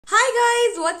Hi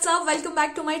guys, what's up? Welcome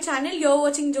back to my channel. You're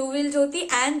watching Jovial Jyoti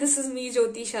and this is me,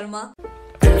 Jyoti Sharma.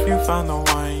 If you found the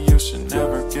one, you should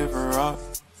never give her up.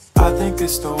 I think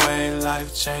it's the way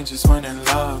life changes when in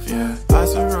love, yeah. I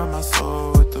surround my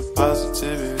soul with the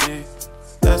positivity.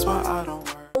 That's why I don't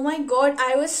worry. Oh my god,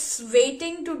 I was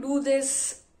waiting to do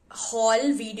this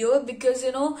haul video because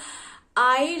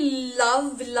I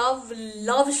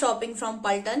love shopping from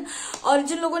Paltan. और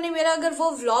जिन लोगों ने मेरा अगर वो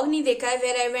vlog नहीं देखा है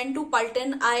where I went to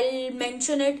Paltan, I'll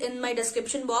mention it in my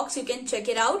description box. You can check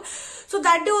it out. So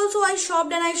that day also I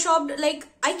shopped like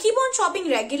I keep on shopping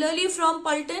regularly from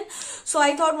Paltan. So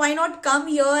I thought why not come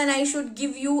here and I should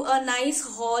give you a nice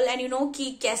haul and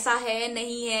कि कैसा है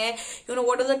नहीं है,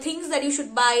 what are the things that you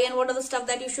should buy and what are the stuff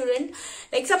that you shouldn't.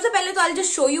 Like सबसे पहले तो I'll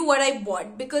just show you what I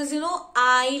bought because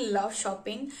I love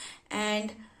shopping.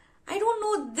 And I don't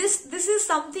know, this is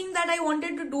something that I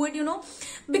wanted to do it,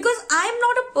 because I'm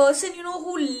not a person,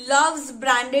 who loves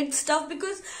branded stuff,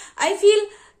 because I feel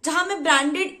जहाँ मैं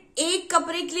branded एक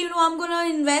कपड़े के लिए, I'm gonna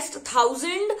invest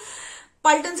 1,000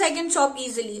 Paltans I can shop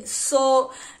easily.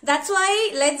 So that's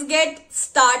why let's get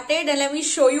started and let me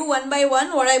show you one by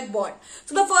one what I bought.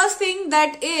 So the first thing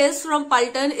that is from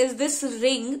Paltan is this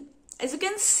ring. As you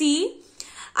can see,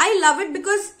 I love it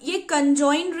because ये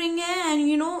conjoined ring है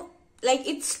and like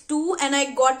it's two and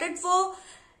I got it for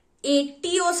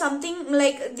 80 or something,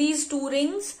 like these two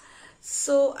rings.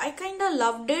 So I kind of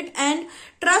loved it and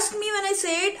trust me when I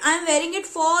say it, I'm wearing it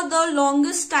for the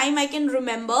longest time I can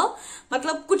remember.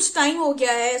 मतलब कुछ time हो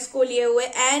गया है इसको लिए हुए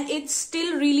and it's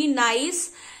still really nice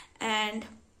and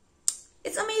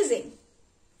it's amazing.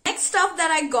 Next stuff that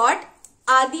I got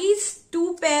are these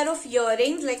two pair of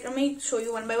earrings. Like let me show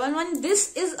you one by one.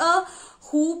 This is a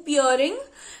hoop earring,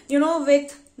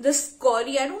 with this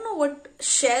cori. I don't know what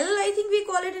shell I think we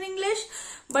call it in English,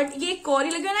 but ये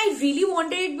cori लगा and I really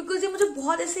wanted it because ये मुझे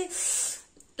बहुत ऐसे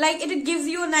like it gives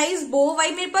you a nice bow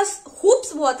vibe. मेरे पास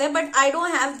hoops बहुत है but I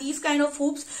don't have these kind of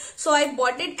hoops, so I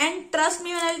bought it and trust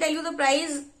me when I'll tell you the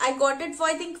price, I got it for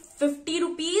I think 50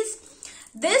 rupees.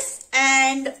 This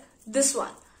and this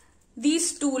one,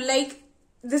 these two, like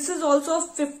this is also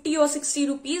 50 or 60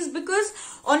 rupees because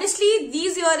honestly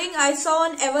these earring I saw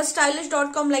on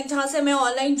everstylish.com, like जहाँ से मैं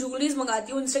online jewelries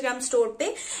मंगाती हूँ Instagram store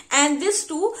पे, and this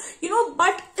too,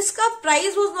 but इसका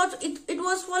price was not, it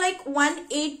was for like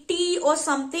 180 or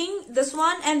something, this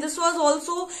one, and this was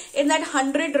also in that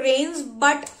 100 range,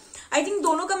 but I think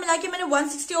दोनों का मिला के मैंने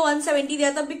 160 or 170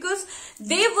 दिया था because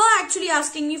they were actually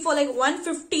asking me for like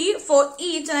 150 for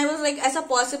each and I was like ऐसा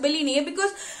possible ही नहीं है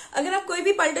because अगर आप कोई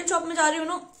भी पल्टन शॉप में जा रहे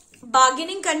हो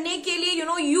bargaining करने के लिए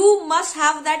you must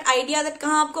have that idea that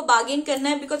कहाँ आपको bargain करना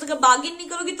है, because अगर bargain नहीं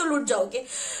करोगे तो लूट जाओगे.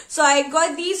 So I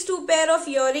got these two pair of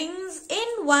earrings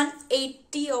in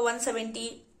 180 or 170,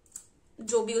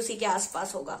 जो भी उसी के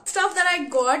आसपास होगा. Stuff that I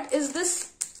got is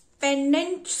this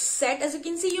pendant set. As you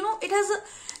can see, it has a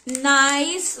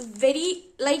nice, very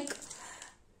like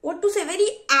what to say, very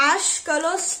ash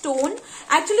color stone.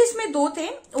 Actually इसमें दो थे,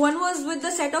 one was with the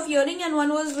set of earring and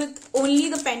one was with only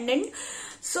the pendant.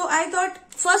 So I thought,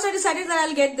 first I decided that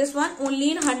I'll get this one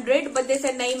only in 100, but they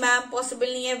said nahi ma'am, possible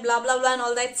nahi hai, blah blah blah and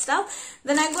all that stuff.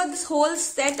 Then I got this whole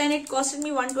set and it costed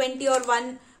me 120 or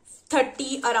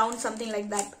 130 around, something like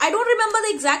that. I don't remember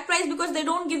the exact price because they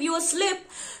don't give you a slip,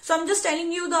 so I'm just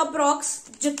telling you the approx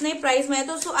jitne price mein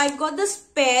hai. So I got this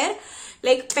pair,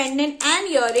 like pendant and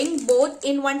earring, both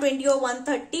in 120 or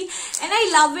 130, and I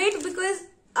love it because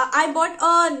I bought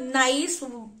a nice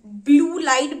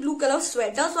light blue color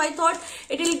sweater, so I thought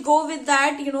it will go with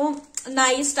that,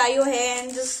 nice tie your hair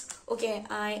and just, okay,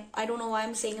 I don't know why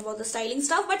I'm saying about the styling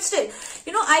stuff, but still,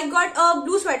 I got a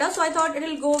blue sweater, so I thought it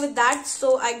will go with that,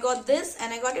 so I got this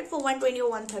and I got it for 120 or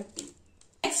 130.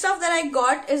 Next stuff that I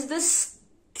got is this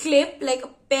clip, like a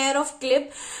pair of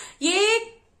clip. ये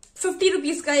 50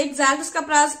 rupees का, exact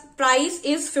इसका price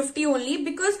is 50 only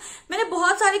because मैंने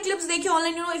बहुत सारे clips देखे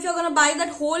online, if you're gonna buy that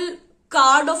whole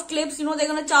card of clips, they're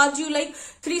gonna charge you like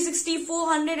 360,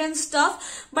 400 and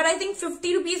stuff, but I think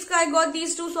 50 rupees ka I got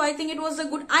these two, so I think it was a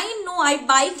good. I know I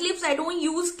buy clips, I don't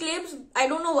use clips, I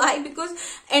don't know why, because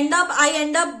I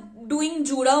end up doing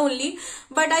juda only,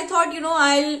 but I thought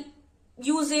I'll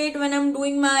use it when I'm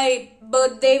doing my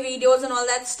birthday videos and all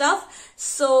that stuff.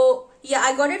 So yeah,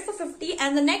 I got it for 50,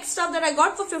 and the next stuff that I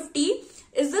got for 50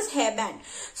 is this hairband.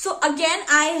 So again,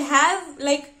 I have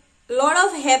like lot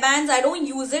of hairbands, I don't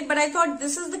use it, but I thought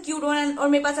this is the cute one, और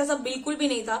मेरे पास ऐसा बिल्कुल भी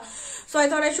नहीं था, so I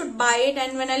thought I should buy it,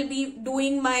 and when I'll be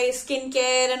doing my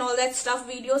skincare and all that stuff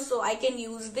videos, so I can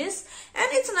use this, and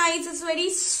it's nice, it's very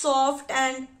soft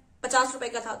and 50 रुपए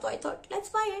का था, so I thought let's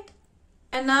buy it.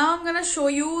 And now I'm gonna show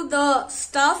you the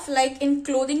stuff, like in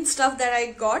clothing stuff that I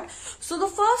got. So the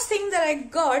first thing that I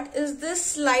got is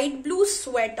this light blue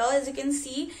sweater. As you can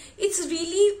see, it's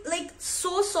really like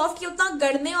so soft. ये उतना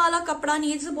गड़ने वाला कपड़ा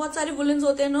नहीं है, जैसे बहुत सारे woollens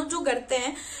होते हैं ना जो गड़ते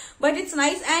हैं, but it's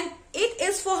nice and it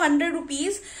is for 100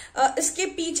 rupees. इसके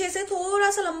पीछे से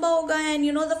थोड़ा सा लंबा होगा and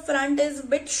you know the front is a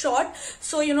bit short,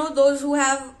 so you know those who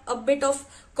have a bit of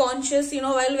conscious, you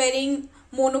know, while wearing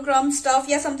monochrome stuff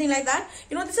या something like that,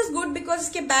 you know, this is good because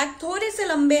इसके back थोड़े से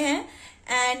लंबे हैं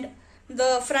and the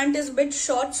front is a bit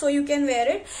short, so you can wear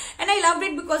it. And I loved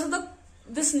it because of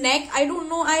this neck. I don't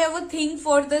know, I have a thing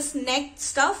for this neck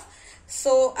stuff,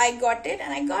 so I got it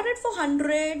and I got it for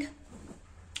 100.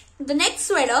 The next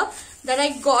sweater that I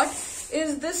got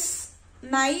is this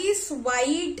nice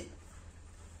white,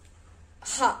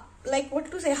 like what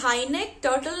to say, high neck,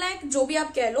 turtleneck, जो भी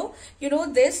आप कह लो, you know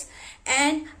this.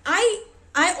 And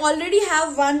I already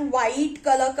have one white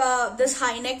color का this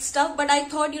high neck stuff, but I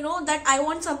thought, you know, that I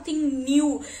want something new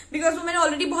because वो मैंने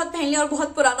already बहुत पहन लिया और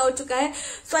बहुत पुराना हो चुका है.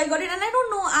 So I got it and I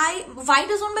don't know, white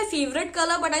is not my favorite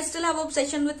color, but I still have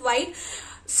obsession with white.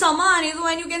 Summer आने दो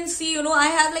and you can see, you know, I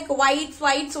have like white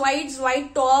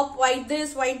top, white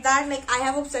this, white that, like I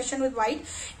have obsession with white.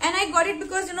 And I got it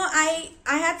because, you know, I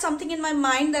had something in my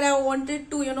mind that I wanted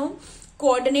to, you know,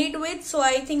 coordinate with, so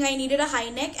I think I needed a high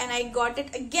neck and I got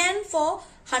it again for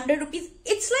 100 rupees.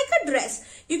 It's like a dress.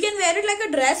 You can wear it like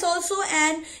a dress also,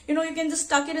 and you know, you can just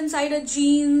tuck it inside a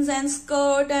jeans and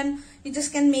skirt and you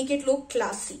just can make it look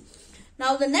classy.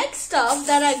 Now the next stuff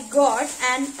that I got,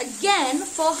 and again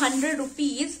for 100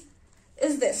 rupees,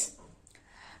 is this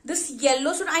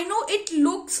yellow suit. I know it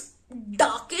looks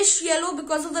darkish yellow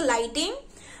because of the lighting,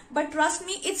 but trust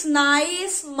me, it's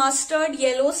nice mustard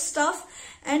yellow stuff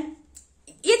and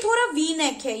ये थोड़ा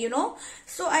V-neck है, you know,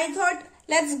 so I thought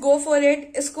let's go for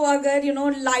it. इसको अगर, you know,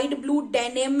 light blue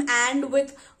denim and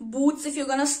with boots, if you're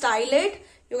gonna style it,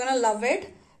 you're gonna love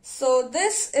it. So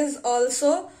this is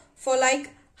also for like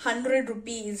 100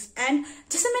 rupees. And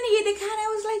जैसे मैंने ये देखा and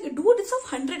I was like, dude, it's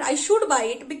of 100. I should buy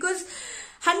it because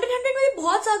 100 में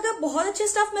बहुत ज्यादा बहुत अच्छे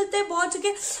stuff मिलते हैं, बहुत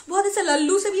जगह बहुत ऐसे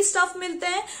लल्लू से भी स्टफ मिलते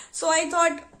हैं. So I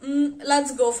thought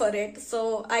let's go for it.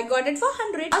 So I got it for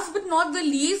 100. Last but not the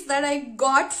least that I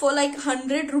got for like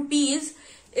 100 rupees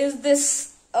is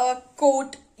this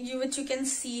coat, which you can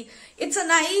see. It's a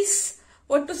nice,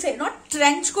 what to say, not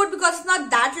trench coat because it's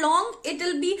not that long. It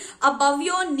will be above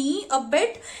your knee a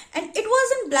bit and it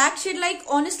was in black shade. Like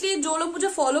honestly, जो लोग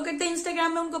मुझे follow करते हैं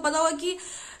Instagram में, उनको पता होगा कि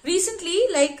recently,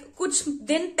 like कुछ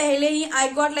दिन पहले ही I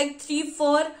got like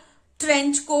 3-4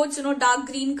 trench coats, you know, dark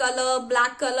green color,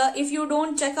 black color. If you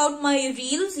don't check out my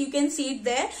reels, you can see it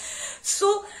there.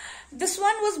 So this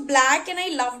one was black and I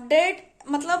loved it.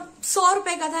 मतलब 100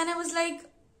 रुपए का था and I was like,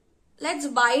 let's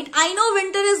buy it. I know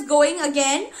winter is going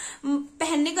again.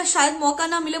 पहनने का शायद मौका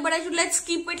ना मिले, but let's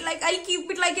keep it like, I'll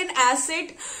keep it like an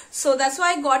asset. So that's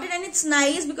why I got it and it's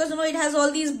nice because, you know, it has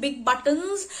all these big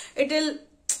buttons. It'll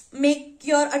make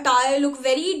your attire look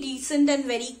very decent and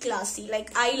very classy.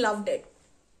 Like I loved it.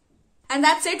 And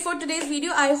that's it for today's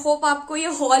video. I hope आपको ये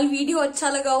haul video अच्छा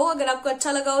लगा हो. अगर आपको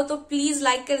अच्छा लगा हो तो please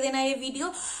like कर देना ये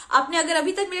video. आपने अगर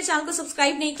अभी तक मेरे चैनल को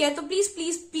सब्सक्राइब नहीं किया है तो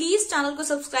प्लीज चैनल को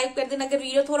सब्सक्राइब कर देना. अगर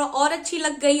वीडियो थोड़ा और अच्छी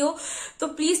लग गई हो तो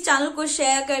प्लीज चैनल को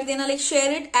शेयर कर देना. Like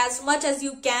share it as much as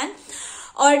you can.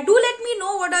 और do let me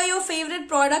know what are your favorite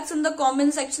products in the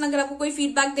comment section. अगर आपको कोई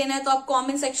feedback देना है तो आप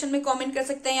comment section में comment कर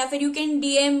सकते हैं या फिर you can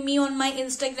DM me on my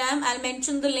Instagram. I'll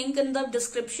mention the link in the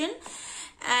description.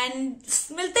 And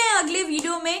मिलते हैं अगले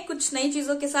वीडियो में कुछ नई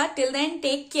चीजों के साथ. Till then,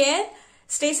 take care,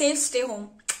 stay safe, stay home.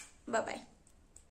 Bye bye.